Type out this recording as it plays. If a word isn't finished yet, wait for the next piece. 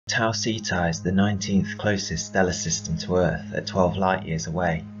Tau Ceti is the 19th closest stellar system to Earth at 12 light-years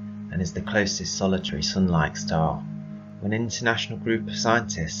away, and is the closest solitary Sun-like star. When an international group of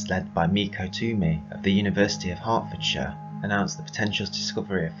scientists led by Mikko Tuomi of the University of Hertfordshire announced the potential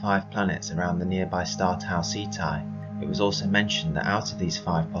discovery of 5 planets around the nearby star Tau Ceti, it was also mentioned that out of these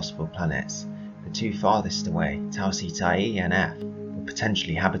 5 possible planets, the 2 farthest away, Tau Ceti E&F, were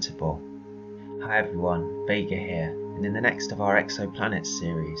potentially habitable. Hi everyone, Vega here, and in the next of our exoplanets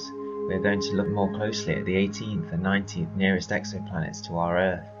series, we are going to look more closely at the 18th and 19th nearest exoplanets to our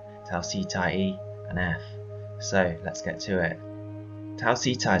Earth, Tau Ceti E and F. So let's get to it. Tau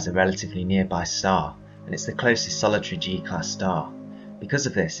Ceti is a relatively nearby star, and it's the closest solitary G-class star. Because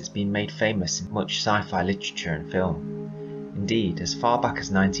of this, it's been made famous in much sci-fi literature and film. Indeed, as far back as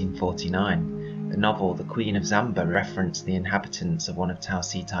 1949, the novel The Queen of Zamba referenced the inhabitants of one of Tau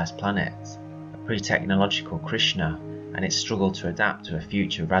Ceti's planets, a pre-technological Krishna, and its struggle to adapt to a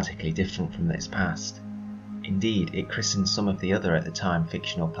future radically different from its past. Indeed, it christened some of the other at the time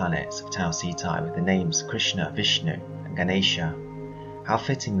fictional planets of Tau Ceti with the names Krishna, Vishnu and Ganesha. How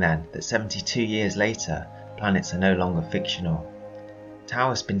fitting then that 72 years later, planets are no longer fictional. Tau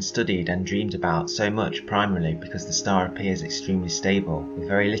has been studied and dreamed about so much primarily because the star appears extremely stable, with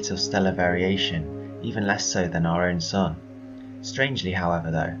very little stellar variation, even less so than our own Sun. Strangely, however,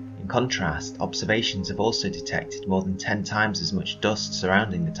 though, in contrast, observations have also detected more than 10 times as much dust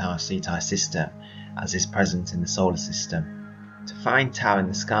surrounding the Tau Ceti system as is present in the solar system. To find Tau in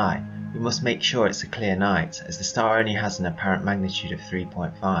the sky, we must make sure it's a clear night, as the star only has an apparent magnitude of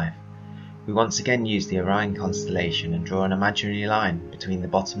 3.5. We once again use the Orion constellation and draw an imaginary line between the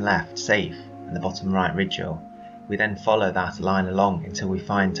bottom left, Safe, and the bottom right, Rigel. We then follow that line along until we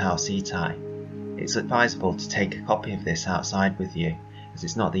find Tau Ceti. It's advisable to take a copy of this outside with you, as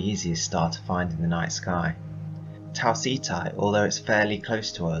it's not the easiest star to find in the night sky. Tau Ceti, although it's fairly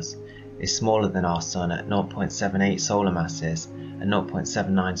close to us, is smaller than our Sun at 0.78 solar masses and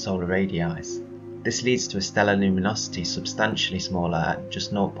 0.79 solar radii. This leads to a stellar luminosity substantially smaller at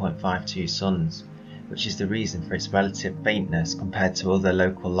just 0.52 suns, which is the reason for its relative faintness compared to other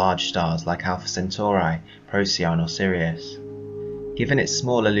local large stars like Alpha Centauri, Procyon or Sirius. Given its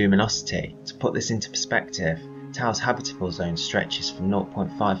smaller luminosity, to put this into perspective, Tau's habitable zone stretches from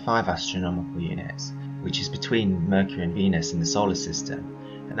 0.55 astronomical units, which is between Mercury and Venus in the solar system,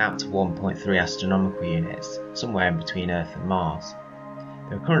 and out to 1.3 astronomical units, somewhere in between Earth and Mars.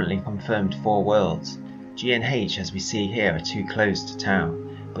 There are currently confirmed 4 worlds. G and H, as we see here, are too close to Tau,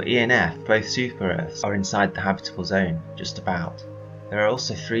 but E and F, both super-Earths, are inside the habitable zone, just about. There are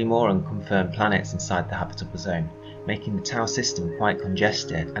also 3 more unconfirmed planets inside the habitable zone, making the Tau system quite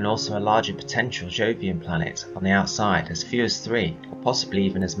congested, and also a larger potential Jovian planet on the outside, as few as 3, or possibly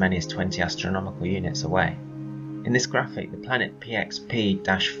even as many as 20 astronomical units away. In this graphic, the planet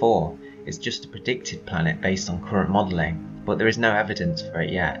PXP-4 is just a predicted planet based on current modelling, but there is no evidence for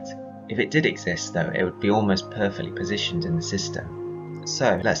it yet. If it did exist though, it would be almost perfectly positioned in the system.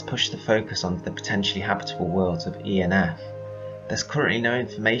 So let's push the focus onto the potentially habitable worlds of E and F. There's currently no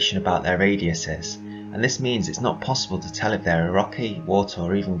information about their radiuses, and this means it's not possible to tell if they are rocky, water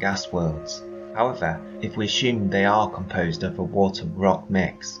or even gas worlds. However, if we assume they are composed of a water-rock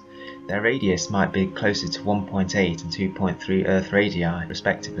mix, their radius might be closer to 1.8 and 2.3 Earth radii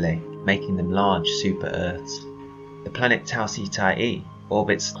respectively, making them large super-Earths. The planet Tau Ceti E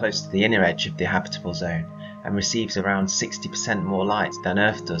orbits close to the inner edge of the habitable zone and receives around 60% more light than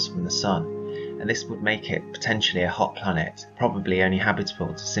Earth does from the Sun, and this would make it potentially a hot planet, probably only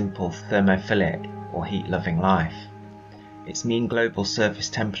habitable to simple thermophilic or heat-loving life. Its mean global surface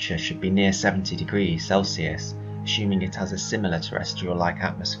temperature should be near 70 degrees Celsius, assuming it has a similar terrestrial-like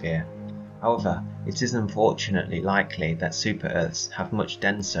atmosphere. However, it is unfortunately likely that super-Earths have much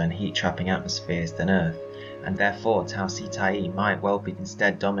denser and heat-trapping atmospheres than Earth, and therefore Tau Ceti E might well be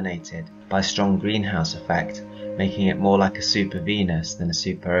instead dominated by a strong greenhouse effect, making it more like a super-Venus than a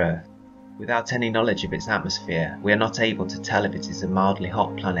super-Earth. Without any knowledge of its atmosphere, we are not able to tell if it is a mildly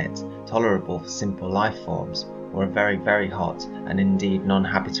hot planet, tolerable for simple life forms, or a very, very hot and indeed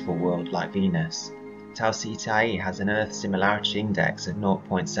non-habitable world like Venus. Tau Ceti E has an Earth similarity index of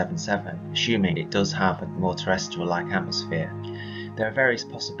 0.77, assuming it does have a more terrestrial-like atmosphere. There are various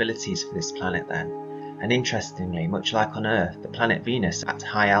possibilities for this planet then, and interestingly, much like on Earth, the planet Venus at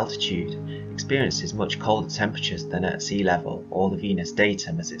high altitude experiences much colder temperatures than at sea level, or the Venus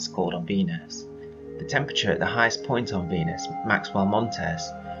datum as it's called on Venus. The temperature at the highest point on Venus, Maxwell Montes,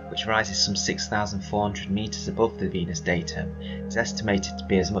 which rises some 6,400 meters above the Venus datum, is estimated to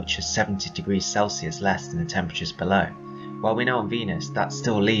be as much as 70 degrees Celsius less than the temperatures below. While we know on Venus that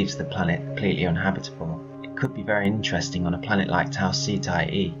still leaves the planet completely uninhabitable, it could be very interesting on a planet like Tau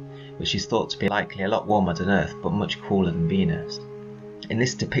Ceti E, which is thought to be likely a lot warmer than Earth but much cooler than Venus. In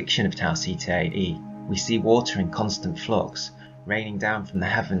this depiction of Tau Ceti E, we see water in constant flux, raining down from the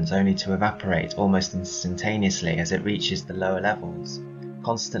heavens only to evaporate almost instantaneously as it reaches the lower levels.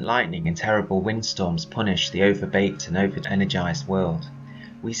 Constant lightning and terrible windstorms punish the overbaked and over-energized world.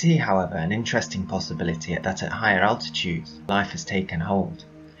 We see, however, an interesting possibility that at higher altitudes, life has taken hold.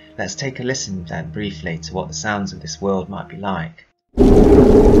 Let's take a listen then briefly to what the sounds of this world might be like.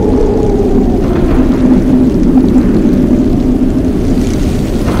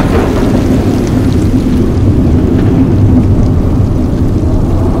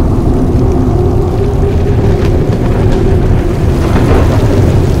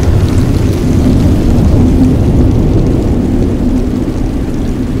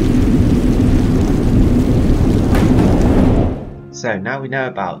 So now we know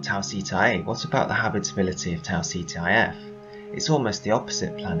about Tau Ceti E, what about the habitability of Tau Ceti E&F? It's almost the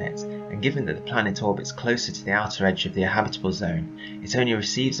opposite planet, and given that the planet orbits closer to the outer edge of the habitable zone, it only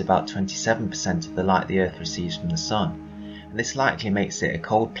receives about 27% of the light the Earth receives from the Sun. And this likely makes it a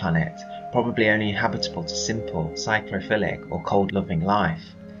cold planet, probably only habitable to simple, psychrophilic or cold-loving life.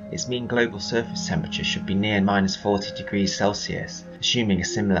 Its mean global surface temperature should be near -40 degrees Celsius, assuming a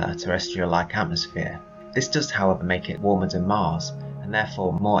similar terrestrial-like atmosphere. This does, however, make it warmer than Mars, and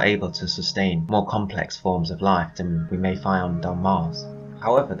therefore more able to sustain more complex forms of life than we may find on Mars.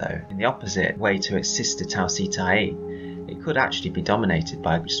 However though, in the opposite way to its sister Tau Ceti E, it could actually be dominated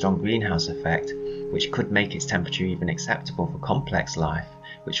by a strong greenhouse effect, which could make its temperature even acceptable for complex life,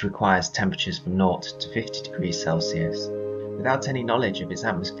 which requires temperatures from 0 to 50 degrees Celsius. Without any knowledge of its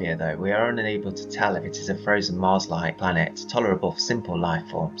atmosphere though, we are unable to tell if it is a frozen Mars-like planet, tolerable for simple life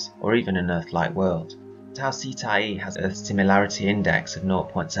forms, or even an Earth-like world. Tau Ceti E has a similarity index of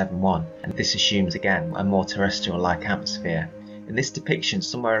 0.71, and this assumes again a more terrestrial-like atmosphere. In this depiction,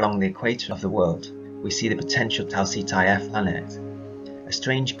 somewhere along the equator of the world, we see the potential Tau Ceti E&F planet. A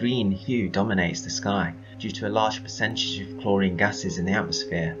strange green hue dominates the sky due to a large percentage of chlorine gases in the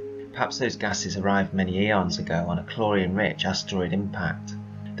atmosphere. Perhaps those gases arrived many eons ago on a chlorine-rich asteroid impact.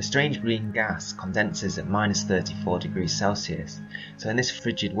 The strange green gas condenses at -34 degrees Celsius, so in this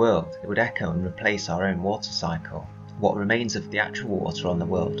frigid world it would echo and replace our own water cycle. What remains of the actual water on the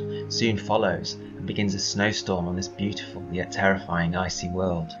world soon follows and begins a snowstorm on this beautiful yet terrifying icy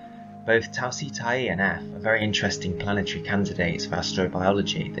world. Both Tau Ceti E&F are very interesting planetary candidates for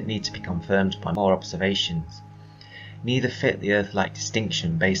astrobiology that need to be confirmed by more observations. Neither fit the Earth-like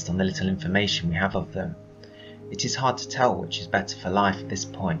distinction based on the little information we have of them. It is hard to tell which is better for life at this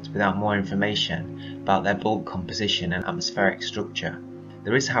point without more information about their bulk composition and atmospheric structure.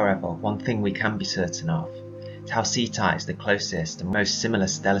 There is, however, one thing we can be certain of. Tau Ceti is the closest and most similar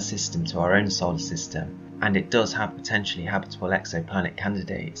stellar system to our own solar system, and it does have potentially habitable exoplanet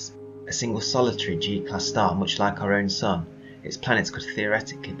candidates. A single solitary G-class star much like our own Sun, its planets could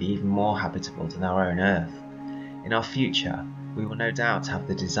theoretically be even more habitable than our own Earth. In our future, we will no doubt have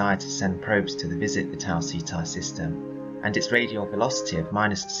the desire to send probes to visit the Tau Ceti system, and its radial velocity of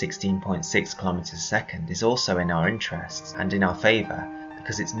 -16.6 km a second is also in our interests and in our favour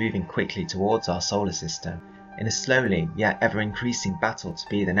because it's moving quickly towards our solar system. In a slowly yet ever increasing battle to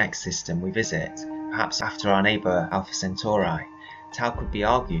be the next system we visit, perhaps after our neighbour Alpha Centauri, Tau could be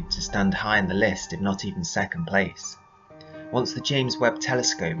argued to stand high in the list if not even second place. Once the James Webb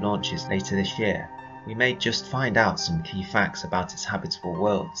Telescope launches later this year, we may just find out some key facts about its habitable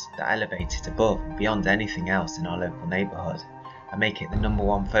worlds that elevate it above and beyond anything else in our local neighbourhood, and make it the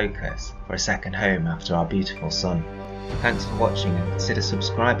 #1 focus for a second home after our beautiful Sun. Thanks for watching, and consider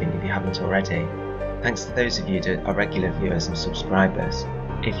subscribing if you haven't already. Thanks to those of you that are regular viewers and subscribers.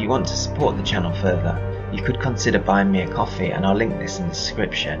 If you want to support the channel further, you could consider buying me a coffee, and I'll link this in the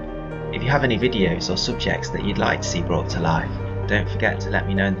description. If you have any videos or subjects that you'd like to see brought to life, don't forget to let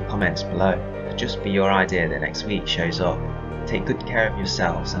me know in the comments below. Could just be your idea that next week shows up. Take good care of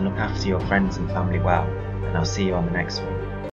yourselves and look after your friends and family well, and I'll see you on the next one.